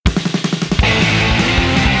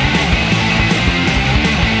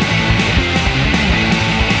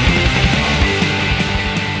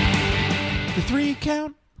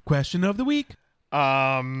question of the week.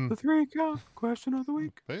 The 3 count question of the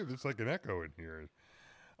week. Hey, there's like an echo in here.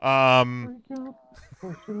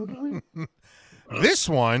 This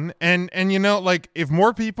one, and you know, like if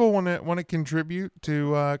more people want to contribute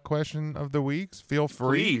to question of the weeks, feel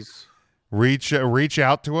free. Please Reach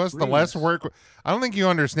out to us. Please. The less work, I don't think you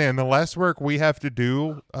understand. The less work we have to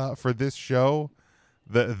do for this show,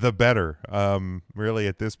 the better. Really,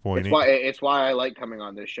 at this point, It's why I like coming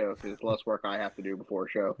on this show, because it's less work I have to do before a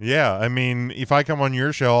show. Yeah, I mean, if I come on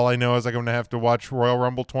your show, all I know is I'm going to have to watch Royal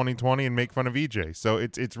Rumble 2020 and make fun of EJ. So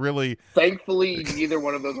it's really. Thankfully, neither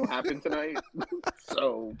one of those will happen tonight.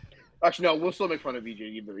 So, actually, no, we'll still make fun of EJ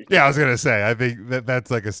either. Yeah, I was going to say, I think that's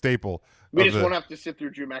like a staple. We just won't have to sit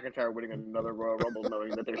through Drew McIntyre winning another Royal Rumble,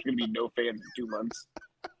 knowing that there's going to be no fans in 2 months.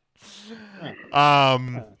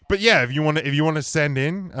 But yeah, if you want to send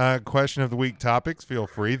in question of the week topics, feel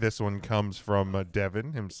free. This one comes from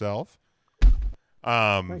Devin himself.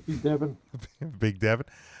 Thank you, Devin. Big Devin.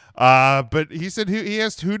 But he said he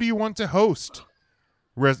asked, who do you want to host?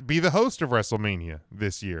 Be the host of WrestleMania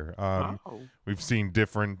this year. We've seen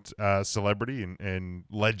different celebrity and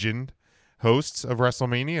legend hosts of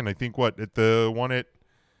WrestleMania, and I think at the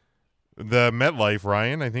MetLife,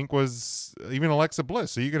 Ryan, I think was even Alexa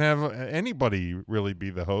Bliss. So you can have anybody really be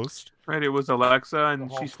the host. Right, it was Alexa,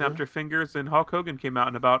 and she snapped her fingers, and Hulk Hogan came out,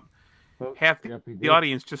 and about half the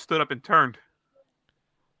audience just stood up and turned.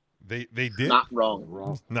 They did. Not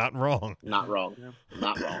wrong. Not wrong. Not wrong. Yeah.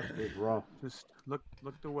 Not wrong. It's rough. Just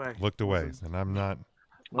looked away. Looked away, and I'm not.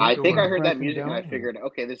 I think I heard that music and I figured,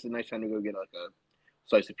 okay, this is a nice time to go get like a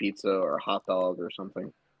slice of pizza or a hot dog or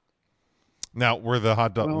something. Now, were the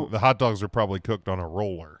hot dogs were probably cooked on a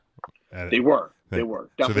roller? They were. Definitely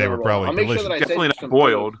so they were probably delicious. Definitely not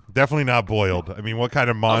boiled. Definitely not boiled. I mean, what kind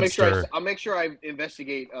of monster? I'll make sure I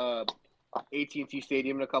investigate AT&T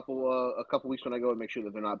Stadium in a couple weeks when I go and make sure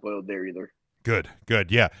that they're not boiled there either. Good.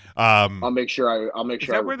 Yeah. I'll make sure I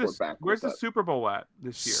report back. Where's the Super Bowl at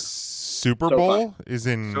this year? Super Bowl is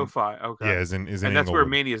in SoFi. Okay. Yeah, is in and that's where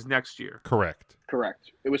Mania is next year. Correct.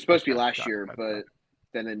 It was supposed to be last year, but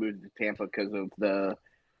then they moved to Tampa because of the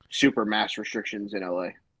super mass restrictions in LA.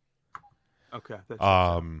 Okay.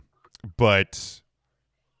 But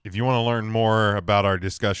if you want to learn more about our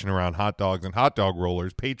discussion around hot dogs and hot dog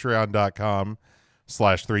rollers,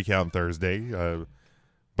 patreon.com/3CountThursday.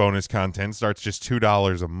 Bonus content starts just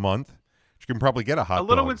 $2 a month. You can probably get a hot dog. A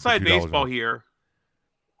little inside baseball here.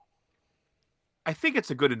 I think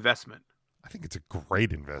it's a good investment. I think it's a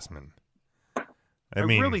great investment. I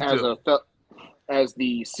mean, really do. As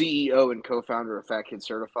the CEO and co-founder of Fat Kid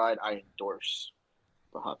Certified, I endorse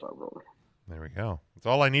the hot dog roller. There we go. That's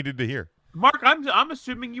all I needed to hear. Mark, I'm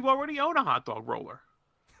assuming you already own a hot dog roller.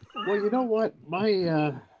 Well, you know what?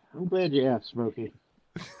 I'm glad you asked, Smokey.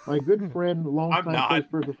 My good friend, longtime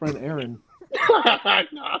Facebook friend, Aaron.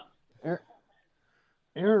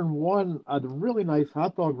 Aaron won a really nice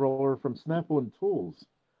hot dog roller from Snap-on Tools,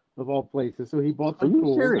 of all places. So he bought some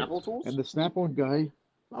tools, and the Snap-on guy.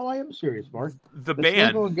 Oh, I am serious, Mark. The band.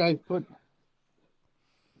 Snap-on guy put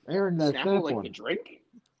Aaron Snap-on. Like a drink?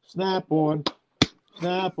 Snap-on.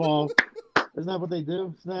 Snap-off. Isn't that what they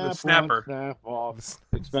do? The snapper. Snap-off.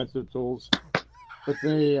 Expensive tools. But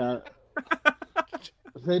they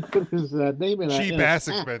put his name in cheap ass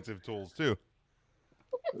expensive tools too.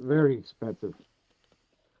 Very expensive.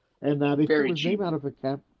 And they put his name out of a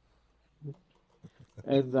cap.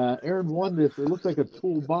 And Aaron won this. It looks like a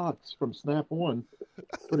tool box from Snap-on,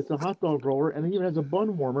 but it's a hot dog roller, and it even has a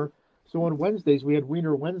bun warmer. So on Wednesdays we had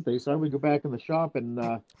Wiener Wednesday, so I would go back in the shop, and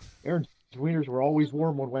Aaron's wieners were always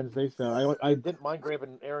warm on Wednesday. So I didn't mind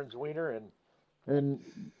grabbing Aaron's wiener and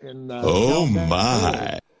oh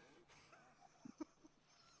my.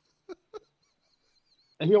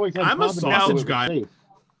 And he always had I'm a sausage guy.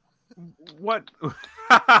 What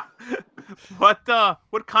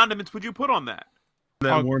condiments would you put on that?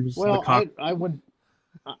 That warms well, the cock. I wouldn't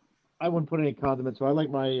put any condiments. So I like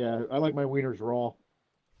my wieners raw.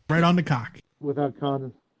 Right on the cock. Without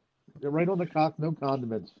condiments. Right on the cock, no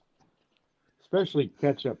condiments. Especially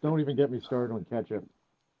ketchup. Don't even get me started on ketchup.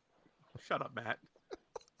 Shut up, Matt.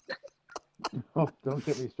 Oh, don't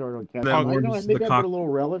get me started on ketchup. That I know, warms maybe the I cock. put a little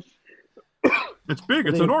relish. It's big.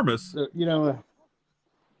 It's enormous.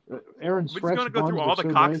 Aaron's We're just going to go through all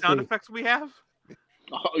the cock sound effects we have?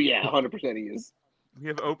 Oh, yeah, 100% he is. We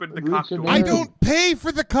have opened the cock door. I don't pay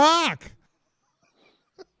for the cock.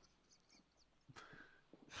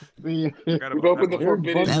 We've opened the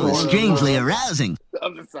forbidden door. That was strangely arousing.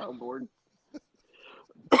 Of the soundboard.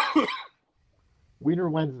 Wiener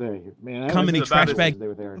Wednesday. Man, Come in a trash bag.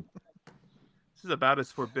 With Aaron. This is about as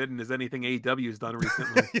forbidden as anything AEW has done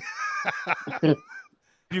recently.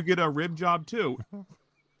 You get a rib job too.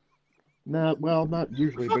 No, well, not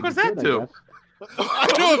usually. What but the fuck you was that could, I to? guess.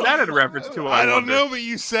 What was that in reference to? I don't wonder? know, but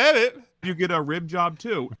you said it. You get a rib job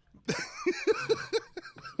too.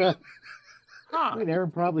 I Huh. mean, Aaron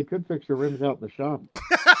probably could fix your rims out in the shop.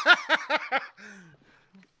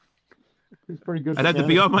 He's pretty good. I'd have to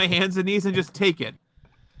be mechanic. on my hands and knees and just take it.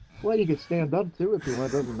 Well, you could stand up too if you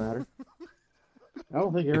want. It doesn't matter. I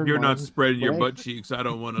don't think Aaron. If you're not minds, spreading your but, butt cheeks, I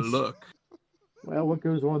don't want to look. Well, what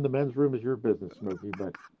goes on in the men's room is your business, Smokey.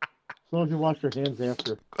 But as long as you wash your hands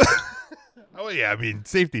after. Oh yeah, I mean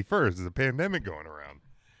safety first. There's a pandemic going around.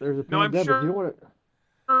 There's a No, I'm pandemic. sure- You know what?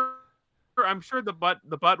 I'm sure the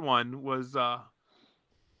butt one was about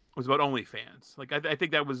OnlyFans. Like I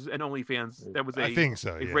think that was an OnlyFans. That was I think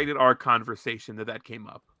so. a Yeah. rated R conversation that came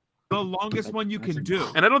up. The longest one you That's can a- do.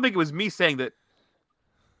 And I don't think it was me saying that.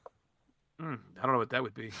 I don't know what that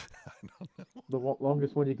would be. The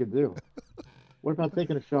longest one you could do. What about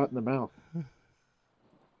taking a shot in the mouth?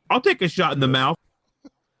 I'll take a shot in the mouth.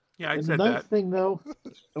 Yeah, I And the said nice that. thing, though,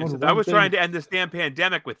 I was trying to end this damn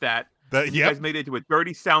pandemic with that. That, You yep. guys made it into a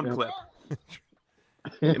dirty sound Yep. clip.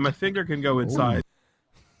 And my finger can go inside.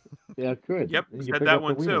 Yeah, it could. Yep, And you can said pick that up the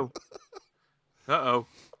one wiener. too. Uh-oh.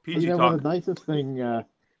 PG You know, talk. one of the nicest thing.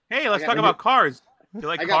 Hey, let's I talk got- about Cars. You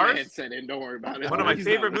like I got my Cars? headset in. Don't worry about it. One of my He's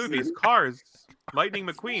favorite not listening. movies, Cars. Lightning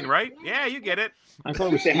McQueen, right? Yeah, you get it. I thought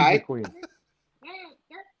it was Say Steve hi. McQueen.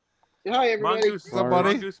 Hi, everybody. Mongoose, What's up, buddy?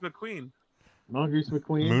 Mongoose McQueen. Mongoose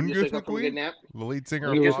McQueen. Moon You Goose just woke up from a good McQueen, nap? the lead singer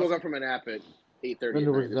You of You just Lost. woke up from a nap at 8:30 Then at there night.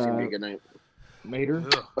 was, It's gonna be a good night. Mater.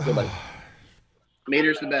 Ugh. Okay, buddy.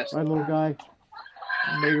 Mater's the best. My little guy.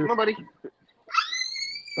 Mater. Come on, buddy.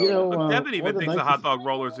 You know, Look, Devin one even of the thinks a nicest- hot dog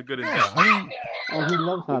roller is a good Yeah, investment. I mean, Oh, he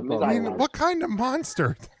loves hot dogs. I mean, what kind of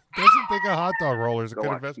monster doesn't think a hot dog roller is a Go good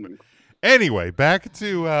watch investment? TV. Anyway, back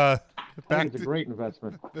to I think back it's a to great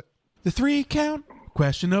investment. The 3 count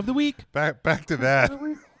question of the week. back to that.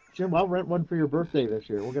 Jim, I'll rent one for your birthday this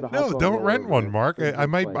year. We'll get a hot No, dog don't roller rent over one, there. Mark. Good I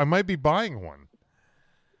might place. be buying one.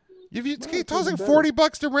 If you, No, it it's costs even like better.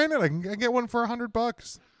 $40 to rent it. I can get one for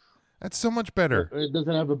 $100. That's so much better. It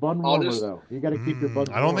doesn't have a bun I'll warmer, just- though. You got to keep your buns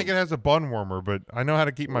I don't warm. think it has a bun warmer, but I know how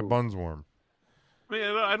to keep my Ooh. buns warm. I mean,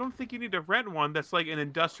 I don't think you need to rent one that's like an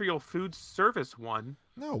industrial food service one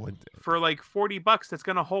No, for like $40 that's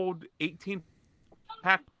going to hold 18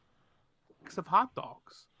 packs of hot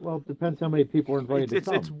dogs. Well, it depends how many people are invited It's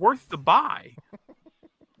to come. it's worth the buy.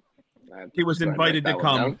 He was Go ahead, invited write to that one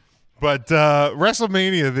come. down. but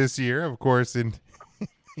WrestleMania this year, of course, in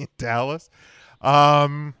Dallas.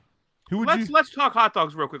 Who would you? Let's talk hot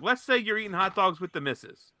dogs real quick. Let's say you're eating hot dogs with the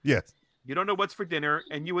missus. Yes. You don't know what's for dinner,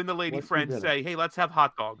 and you and the lady What's for friend dinner? say, "Hey, let's have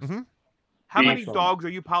hot dogs." Mhm. How many Awesome. dogs are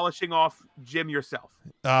you polishing off, Jim, yourself?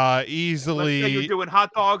 Let's say you're Easily doing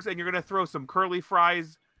hot dogs, and you're gonna throw some curly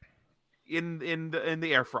fries in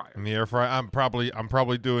the air fryer. in the air fryer. I'm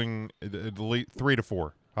probably doing at least 3 to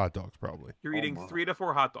 4 hot dogs. Probably. You're Oh eating my. 3 to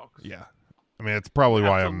 4 hot dogs. Yeah. I mean, that's probably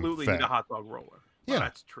why I'm Absolutely fat. need a hot dog roller. Yeah.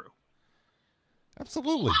 That's true.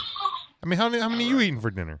 Absolutely. I mean, how many you eating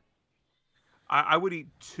for dinner? I would eat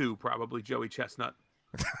 2 probably, Joey Chestnut.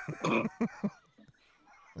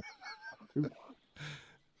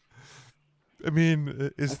 I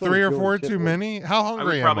mean, is I thought 3 it or was 4 Joey too Chestnut. many? How I hungry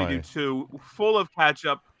would am probably I? do 2 full of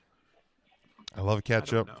ketchup. I love I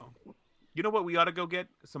ketchup. don't know. You know what we ought to go get?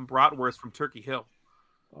 Some bratwurst from Turkey Hill.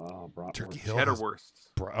 Oh, bratwurst. Turkey Hill. Cheddar has- wursts.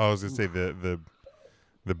 I was gonna say the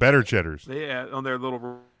better cheddars. Yeah, on their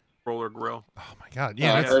little roller grill. Oh my god,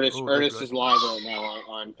 yeah. Yeah. That's, Ernest, Oh, they're Ernest good. is live right now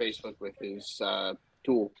on Facebook with his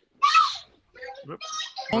tool.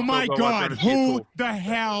 Oh my Go watch God, Ernest get who tool. the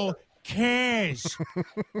hell cares?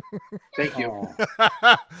 Thank you.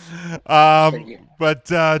 Oh, Thank you. but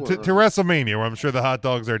to WrestleMania, where I'm sure the hot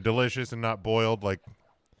dogs are delicious and not boiled. Like,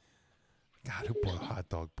 God, who boiled hot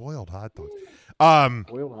dog? Boiled hot dogs.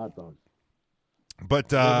 boiled hot dogs. But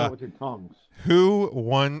Boil that with your tongues.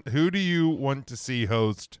 who do you want to see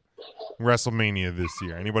host WrestleMania this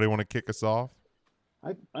year? Anybody want to kick us off?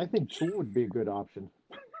 I think Tool would be a good option.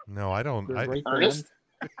 No, I don't. They're a I, great band. Ernest?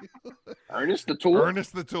 Ernest the tool?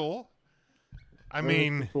 Ernest the Tool. I Ernest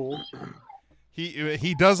mean, the Tool.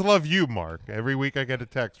 he does love you, Mark. Every week I get a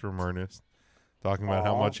text from Ernest talking about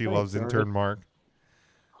how Aw, much he thanks, loves intern Ernest. Mark.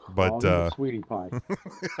 Oh, But he's a sweetie pie.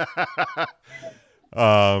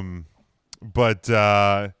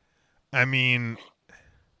 I mean,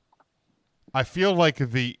 I feel like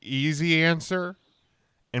the easy answer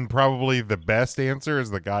and probably the best answer is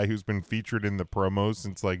the guy who's been featured in the promos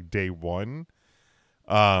since like day one.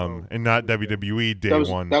 And not WWE day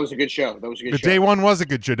one. That was a good show. That was a good The show. day one was a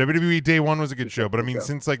good show. WWE day one was a good show. But I Good mean, show.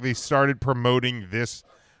 since like they started promoting this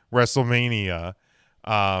WrestleMania,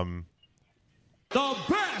 The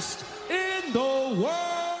best in the world.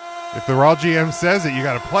 If the Raw GM says it, you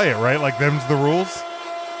got to play it, right? Like them's the rules.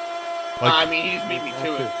 Like, I mean, he's beat me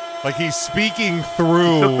to it. like he's speaking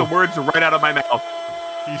through. Took the words right out of my mouth.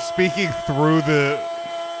 He's speaking through the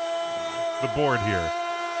board here.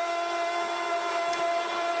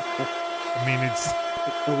 I mean, it's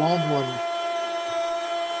the long one.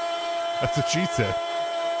 That's what she said.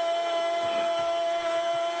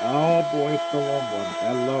 Oh boy, it's the long one.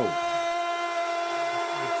 Hello.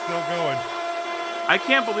 It's still going. I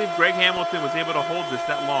can't believe Greg Hamilton was able to hold this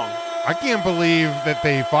that long. I can't believe that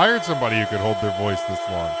they fired somebody who could hold their voice this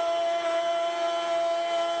long.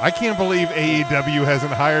 I can't believe AEW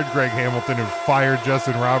hasn't hired Greg Hamilton and fired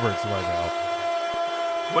Justin Roberts by now.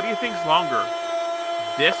 What do you think's longer,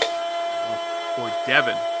 this or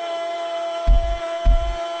Devin?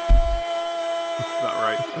 That's about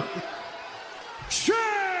right.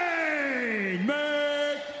 Shane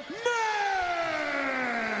McMahon.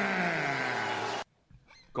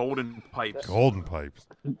 Golden pipes. Golden pipes.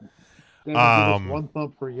 Give us one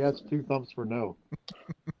thump for yes, two thumps for no.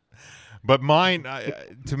 But mine,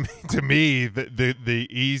 to me, the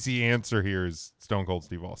easy answer here is Stone Cold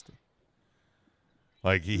Steve Austin.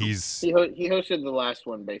 Like he hosted the last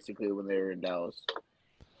one basically when they were in Dallas.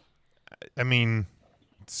 I mean,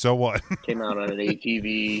 so what? Came out on an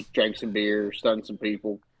ATV, drank some beer, stunned some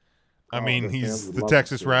people. I mean, he's the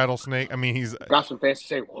Texas Rattlesnake. I mean, he's got some fans to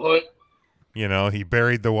say what? You know, he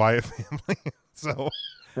buried the Wyatt family. So,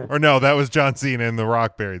 or no, that was John Cena and The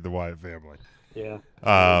Rock buried the Wyatt family. Yeah.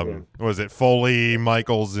 Was it Foley,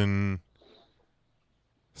 Michaels, and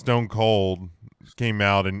Stone Cold came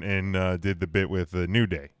out and did the bit with New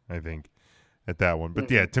Day, I think, at that one. But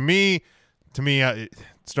yeah, to me,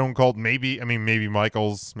 Stone Cold, maybe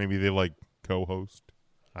Michaels, maybe they like co-host.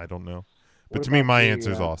 I don't know. But to me, my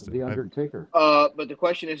answer is Austin. The Undertaker. But the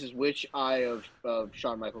question is which eye of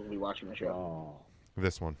Shawn Michaels will be watching the show? Oh.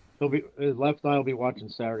 This one. His left eye will be watching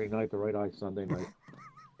Saturday night, the right eye Sunday night.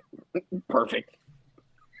 Perfect.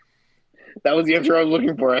 That was the answer I was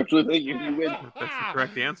looking for, actually. Thank you. You win. That's the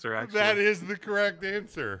correct answer, actually. That is the correct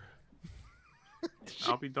answer.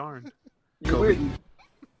 I'll be darned. You win.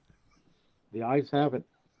 The eyes have it.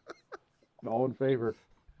 All in favor.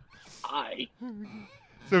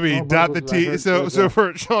 So he dot the T. So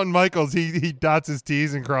for Shawn Michaels, he dots his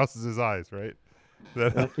T's and crosses his eyes, right?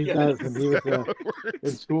 Yes, he does. And he was,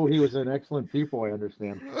 in school, he was an excellent pupil, I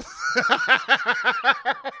understand.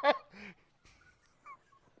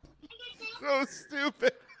 So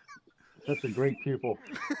stupid. Such a great pupil.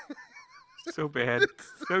 So bad.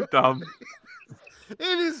 So dumb. It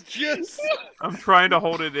is just. I'm trying to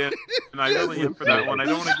hold it in, and I really am for that one. I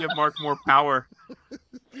don't want to give Mark more power.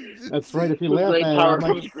 That's right. If you laugh great at power it,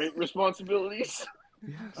 comes great responsibilities.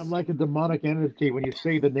 I'm like a demonic entity. When you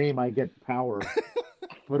say the name, I get power.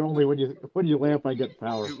 But only when you laugh, I get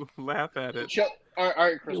power. You laugh at it. All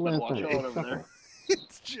right, Chris, watch at it over there.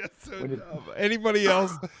 It's just so dumb. Anybody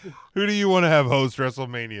else? Who do you want to have host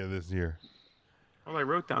WrestleMania this year? Well, I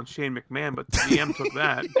wrote down Shane McMahon, but the GM took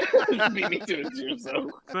that. Beat me to it too, so.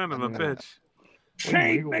 Son of a bitch.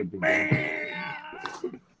 Shane McMahon.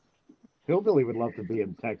 Hillbilly would love to be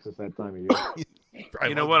in Texas that time of year.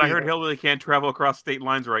 You know what? I heard Hillbilly can't travel across state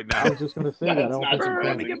lines right now. I was just going to say that. I don't think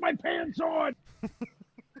Let me get my pants on.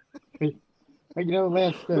 Hey, you know,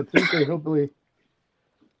 last Tuesday,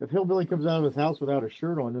 if Hillbilly comes out of his house without a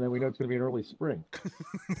shirt on, then we know it's going to be an early spring.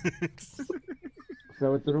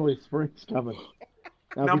 So it's an early spring's coming.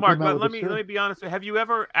 Now, Mark, but let me be honest. Have you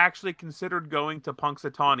ever actually considered going to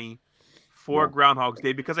Punxsutawney for Groundhog's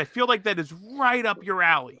Day? Because I feel like that is right up your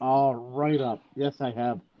alley. Oh, right up. Yes, I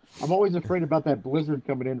have. I'm always afraid about that blizzard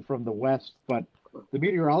coming in from the west, but the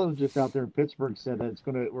meteorologist out there in Pittsburgh said that it's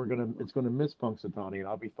gonna miss Punxsutawney, and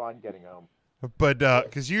I'll be fine getting home. But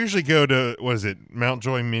because you usually go to Mount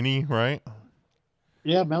Joy Mini, right?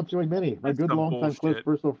 Yeah, Mount Joy Mini. My good longtime close bullshit.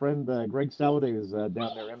 personal friend Greg Saladay is down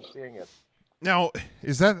there emceeing it. Now,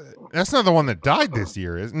 that's not the one that died this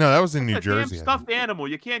year, is? No, that was in New It's a Jersey. damn stuffed animal.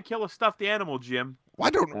 You can't kill a stuffed animal, Jim.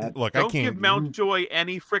 Why don't I Don't can't give Mount Joy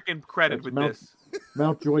any freaking credit with this.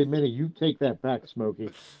 Mount Joy Mini, you take that back,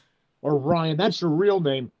 Smokey. Or Ryan, that's your real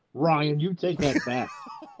name. Ryan, you take that back.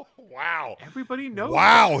 Wow. Everybody knows.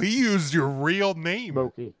 Wow, he used your real name.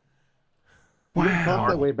 Smokey. You didn't talk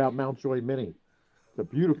that way about Mount Joy Mini. It's a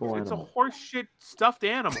beautiful It's a animal. horseshit stuffed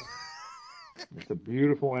animal. It's a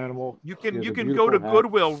beautiful animal. You She can has a go to beautiful hat.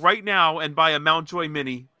 Goodwill right now and buy a Mount Joy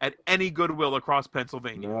Mini at any Goodwill across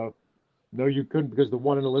Pennsylvania. No, you couldn't because the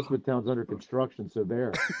one in Elizabethtown's under construction, so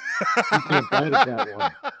there. You can't buy it at that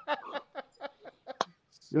one.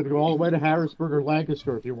 You have to go all the way to Harrisburg or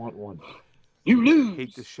Lancaster if you want one. You lose. I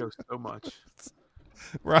hate this show so much.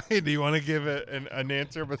 Ryan, do you want to give an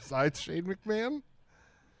answer besides Shane McMahon?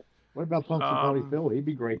 What about Punxsutawney Phil? He'd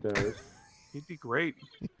be great to host. He'd be great.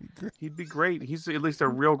 He'd be great. He's at least a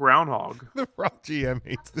real groundhog. The Raw GM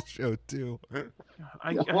hates the show too. Poor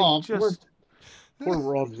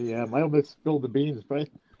Raw GM. I almost spilled the beans,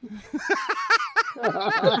 right?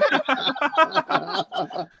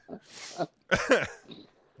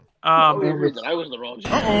 I was the Raw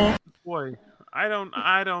GM. Boy, I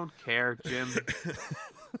don't care, Jim.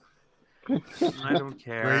 I don't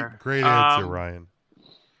care. Great answer, Ryan.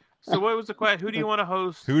 So what was the question? Who do you want to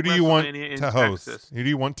host? Who do you want to host? Texas? Who do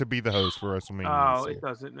you want to be the host for WrestleMania? Oh, it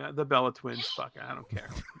doesn't. The Bella Twins. Fuck, I don't care.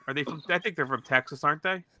 Are they from? I think they're from Texas, aren't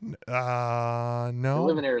they? No. They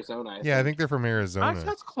live in Arizona. I think they're from Arizona.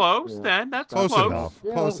 That's close. Yeah. Then that's close enough.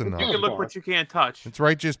 Yeah, Close you enough. You can look what you can't touch. It's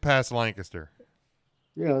right just past Lancaster.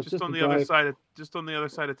 Yeah, it's Just on the other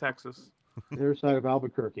side of Texas. The other side of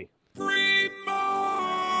Albuquerque.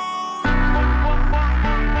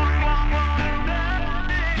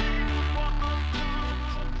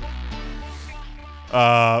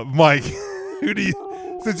 Mike,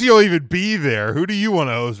 since you'll even be there, who do you want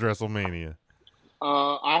to host WrestleMania?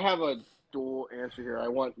 I have a dual answer here. I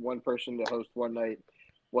want one person to host one night,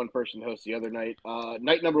 one person to host the other night.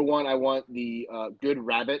 Night number one, I want the Good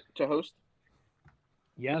Rabbit to host.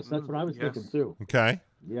 Yes, that's what I was thinking too. Okay.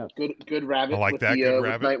 Yes. Good Rabbit. I like with that. The, Good with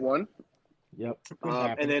Rabbit. night one. Yep.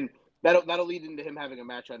 And then that'll lead into him having a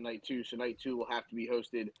match on night two. So night two will have to be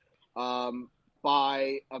hosted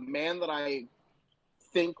by a man that I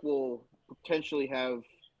think will potentially have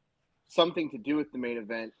something to do with the main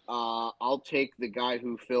event. I'll take the guy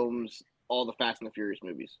who films all the Fast and the Furious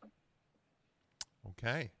movies.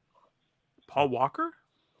 Okay. Paul Walker?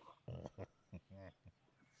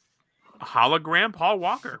 A hologram Paul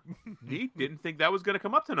Walker. He didn't think that was going to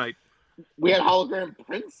come up tonight. We had hologram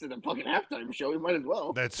Prince in the fucking halftime show. We might as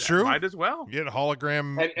well. That's true. Might as well. You had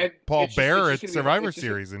hologram And Paul it's just- Bear it's at just Survivor gonna be-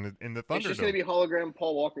 Series in the Thunderdome. It's just going to be hologram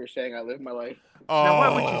Paul Walker saying, "I live my life." Now,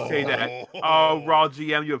 why would you say that? Oh, Raw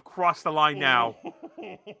GM, you have crossed the line now.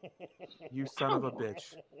 You son of a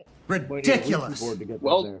bitch. Ridiculous.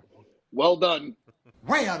 Well done.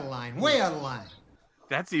 Way out of line. Way out of line.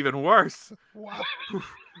 That's even worse. Wow.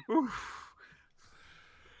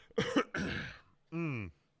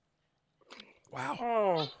 Wow.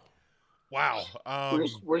 Oh. Wow.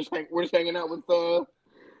 We're just hanging out with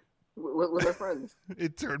our friends.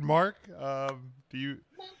 Intern Mark, do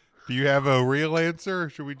you have a real answer? Or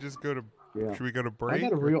should we just go to Should we go to break? I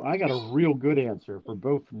got a real good answer for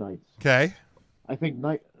both nights. Okay. I think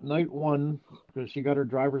night one, because she got her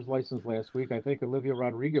driver's license last week, I think Olivia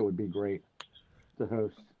Rodrigo would be great to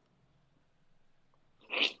host.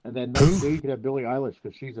 And then night two, you could have Billie Eilish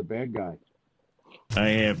because she's a bad guy. I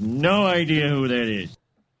have no idea who that is.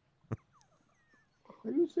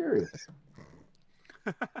 Are you serious?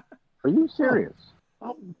 Are you serious?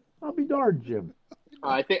 I'll be darned, Jim.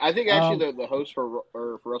 I think actually the host for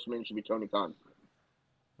WrestleMania should be Tony Khan.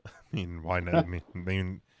 I mean, why not? I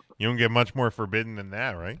mean, you don't get much more forbidden than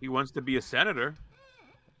that, right? He wants to be a senator.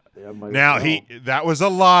 Yeah, now that was a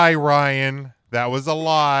lie, Ryan. That was a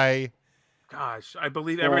lie. Gosh, I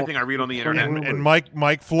believe everything I read on the internet. And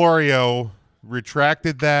Mike Florio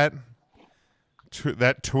retracted that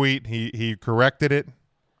tweet. He corrected it.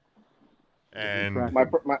 And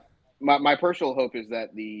my personal hope is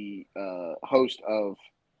that the host of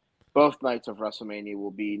both nights of WrestleMania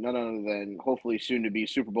will be none other than hopefully soon to be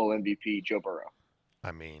Super Bowl MVP Joe Burrow.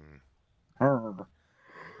 I mean,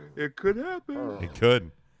 it could happen. It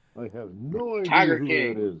could. I have no idea Tiger who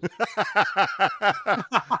King. that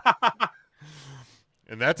is.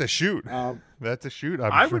 And that's a shoot. That's a shoot.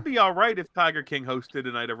 I would be all right if Tiger King hosted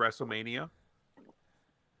a night of WrestleMania.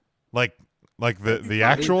 Like the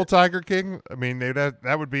actual Tiger King. I mean,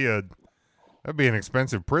 that would be an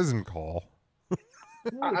expensive prison call.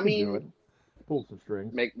 I mean, pull some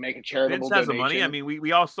strings. Make a charitable Vince has donation. the money. I mean,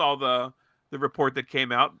 we all saw the report that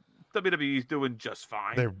came out. WWE's doing just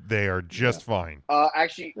fine. They are just fine.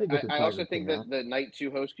 Actually, I also think that the night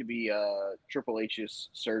two host could be Triple H's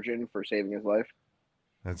surgeon for saving his life.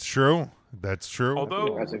 That's true. That's true.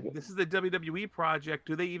 Although this is the WWE project,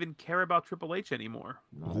 do they even care about Triple H anymore?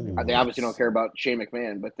 They obviously don't care about Shane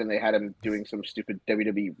McMahon, but then they had him doing some stupid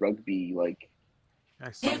WWE rugby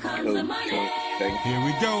Here comes the money. thing. Here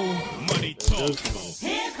we go. Money talk.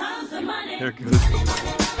 Here comes the money. Here goes the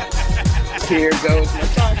money. Here goes my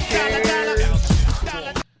stock shares.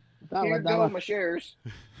 Dollar, Here dollar. go my shares.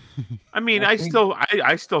 I mean, I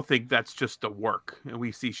still think that's just a work, and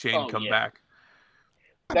we see Shane come back.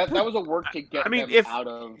 That was a work to get them out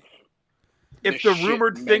of. If the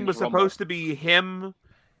rumored thing was supposed to be him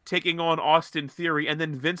taking on Austin Theory, and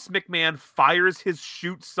then Vince McMahon fires his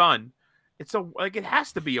shoot son. It's it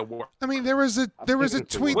has to be a work. I mean, there was a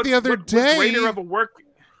tweet What- the other what day. greater of a work?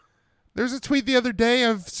 There's a tweet the other day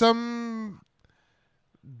of some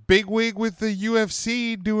bigwig with the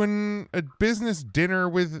UFC doing a business dinner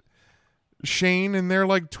with Shane, and they're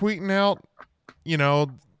like tweeting out,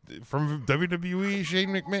 from WWE, Shane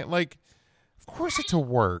McMahon. Like, of course it's a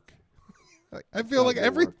work. Like, I feel like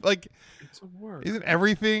It's a work. isn't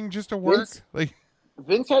everything just a work?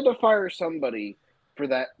 Vince had to fire somebody for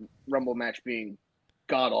that Rumble match being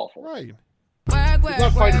god awful. Right. I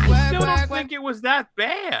still don't think it was that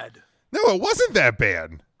bad. No, it wasn't that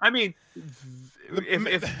bad. I mean,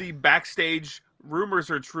 if the backstage rumors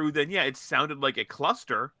are true, then yeah, it sounded like a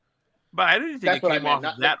cluster. But I didn't think That's it what I came meant. off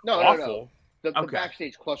Not- that no. awful. The Okay.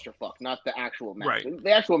 backstage clusterfuck, not the actual match. Right.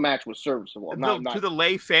 The actual match was serviceable. To the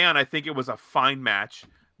lay fan, I think it was a fine match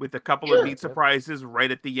with a couple Sure. of neat surprises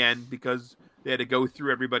right at the end because they had to go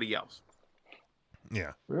through everybody else.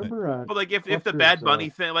 Yeah. Remember? But like if the Cluster's, Bad Bunny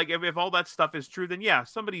thing, like if all that stuff is true, then yeah,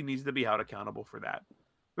 somebody needs to be held accountable for that.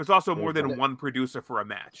 There's also more than one producer for a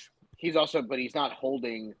match. but he's not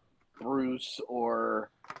holding Bruce or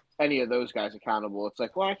any of those guys accountable. It's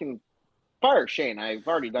like, well, I can fire Shane. I've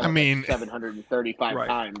already done it 735 Right.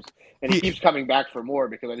 times, and he keeps coming back for more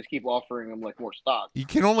because I just keep offering him like more stock. You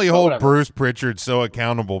can only But hold whatever. Bruce Pritchard so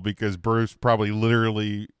accountable because Bruce probably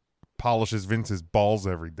literally polishes Vince's balls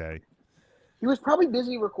every day. He was probably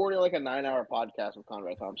busy recording like a 9-hour podcast with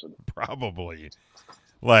Conrad Thompson. Probably.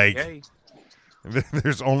 Like, Yay.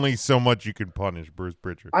 there's only so much you can punish Bruce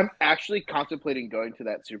Pritchard. I'm actually contemplating going to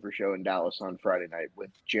that Super Show in Dallas on Friday night with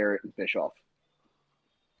Jarrett and Bischoff.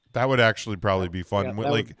 That would actually probably be fun.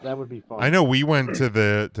 Yeah, that would be fun. I know we went to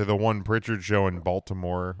the one Pritchard show in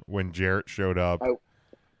Baltimore when Jarrett showed up.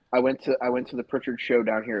 I went to the Pritchard show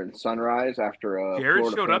down here in Sunrise after a Jarrett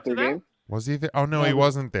Florida showed up Panther to that? game. Was he there? Oh no, he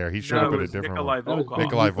wasn't there. He showed No, up it at a was different Nikolai one. Volkov.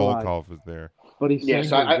 Nikolai Volkov was there. But he Yeah, sang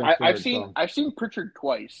so the Jeff Jarrett song. I've seen Pritchard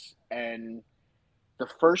twice, and the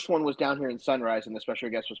first one was down here in Sunrise, and the special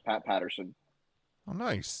guest was Pat Patterson, Oh,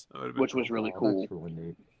 nice. which was really cool. That's really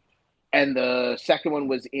neat. And the second one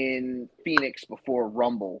was in Phoenix before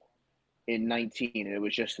Rumble in 19, and it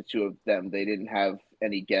was just the two of them. They didn't have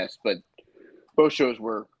any guests, but both shows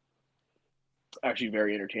were actually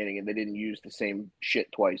very entertaining, and they didn't use the same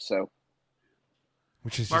shit twice. So,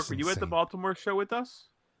 Which is Mark, just were you at the insane. Baltimore show with us?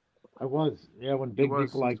 I was. Yeah, when Big was,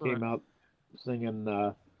 Nikolai that's right. came out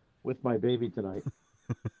singing With My Baby Tonight.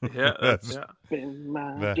 Yeah, That's- yeah. spend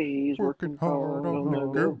my The days working hard on the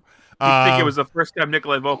go. go. I think it was the first time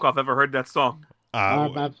Nikolai Volkov ever heard that song.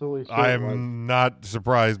 I'm absolutely sure it was. I'm not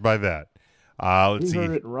surprised by that. Let's He heard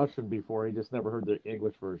see. it in Russian before. He just never heard the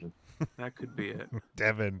English version. That could be it.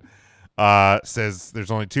 Devin says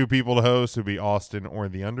there's only two people to host, who'd be Austin or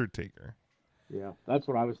The Undertaker. Yeah, that's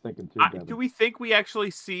what I was thinking too, Devin. Do we think we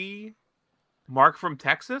actually see Mark from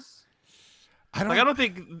Texas? I I don't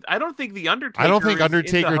think the Undertaker. I don't think is into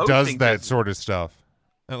Undertaker does hosting that business. sort of stuff.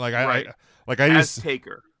 And like Right. I As just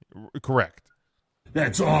Taker. correct.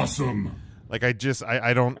 That's awesome. Like I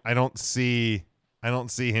don't see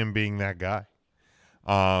him being that guy.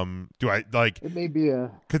 Do I like? It may be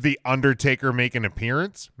a. Could the Undertaker make an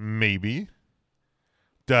appearance? Maybe.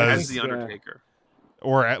 As Does the Undertaker.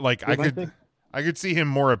 or like I Dave, could I could see him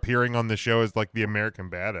more appearing on the show as like the American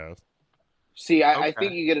Badass. See, I Okay.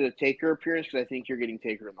 think you get a Taker appearance because I think you're getting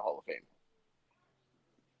Taker in the Hall of Fame.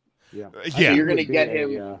 Yeah. Yeah. So you're going gonna to get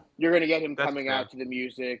him. You're going to get him That's coming fair. out to the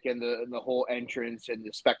music and the whole entrance and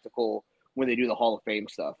the spectacle when they do the Hall of Fame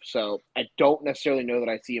stuff. So I don't necessarily know that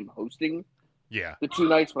I see him hosting Yeah. the two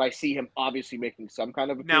nights, but I see him obviously making some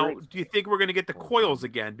kind of Now, appearance. do you think we're going to get the coils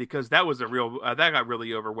again? Because that was a real that got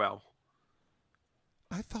really over well.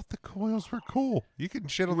 I thought the coils were cool. You can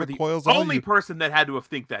shit You on were the the coils all only you. person that had to have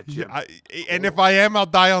think that, Jim. And if I am, I'll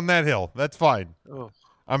die on that hill. That's fine. Oh,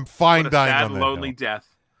 I'm fine what a dying sad, on that lonely hill.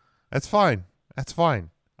 death. That's fine. That's fine.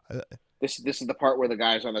 This is the part where the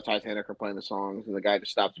guys on the Titanic are playing the songs, and the guy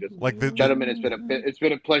just stops and goes, Like the "Gentlemen, it's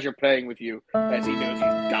been a pleasure playing with you," as he knows he's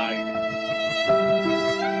dying.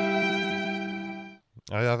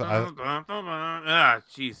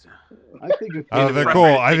 Jeez. I think it's. they're depressing cool.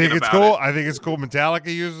 I thinking think it's about cool. it. I think it's cool.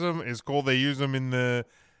 Metallica uses them. It's cool. They use them in the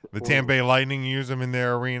Tampa Bay Lightning use them in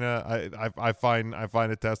their arena. I find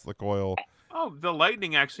a Tesla coil. Oh, the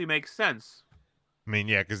lightning actually makes sense. I mean,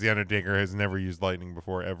 yeah, because the Undertaker has never used lightning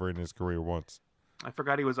before ever in his career once. I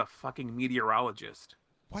forgot he was a fucking meteorologist.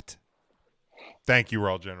 What? Thank you,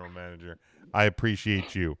 Raw General Manager. I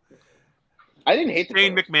appreciate you. I didn't hate the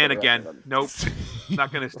Shane Coils, McMahon but, again. Nope.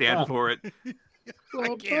 Not going to stand for it.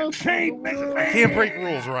 I can't break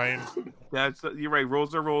rules, Ryan. You're right.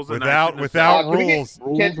 Rules are rules. Without rules.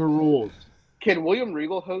 Rules are rules. Can William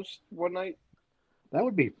Regal host one night? That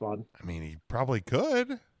would be fun. I mean, he probably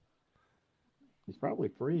could. He's probably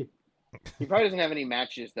free. He probably doesn't have any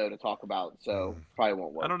matches though to talk about, so probably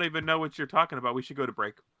won't work. I don't even know what you're talking about. We should go to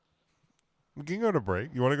break. We can go to break.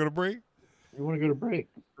 You want to go to break? You want to go to break?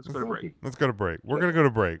 Let's go to break. Let's go to break. We're going to go to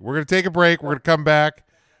break. We're going to take a break. We're going to come back.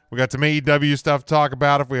 We got some AEW stuff to talk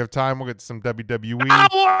about. If we have time, we'll get to some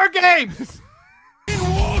WWE. War games!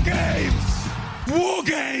 War games! War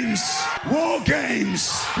games! War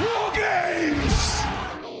games! War games!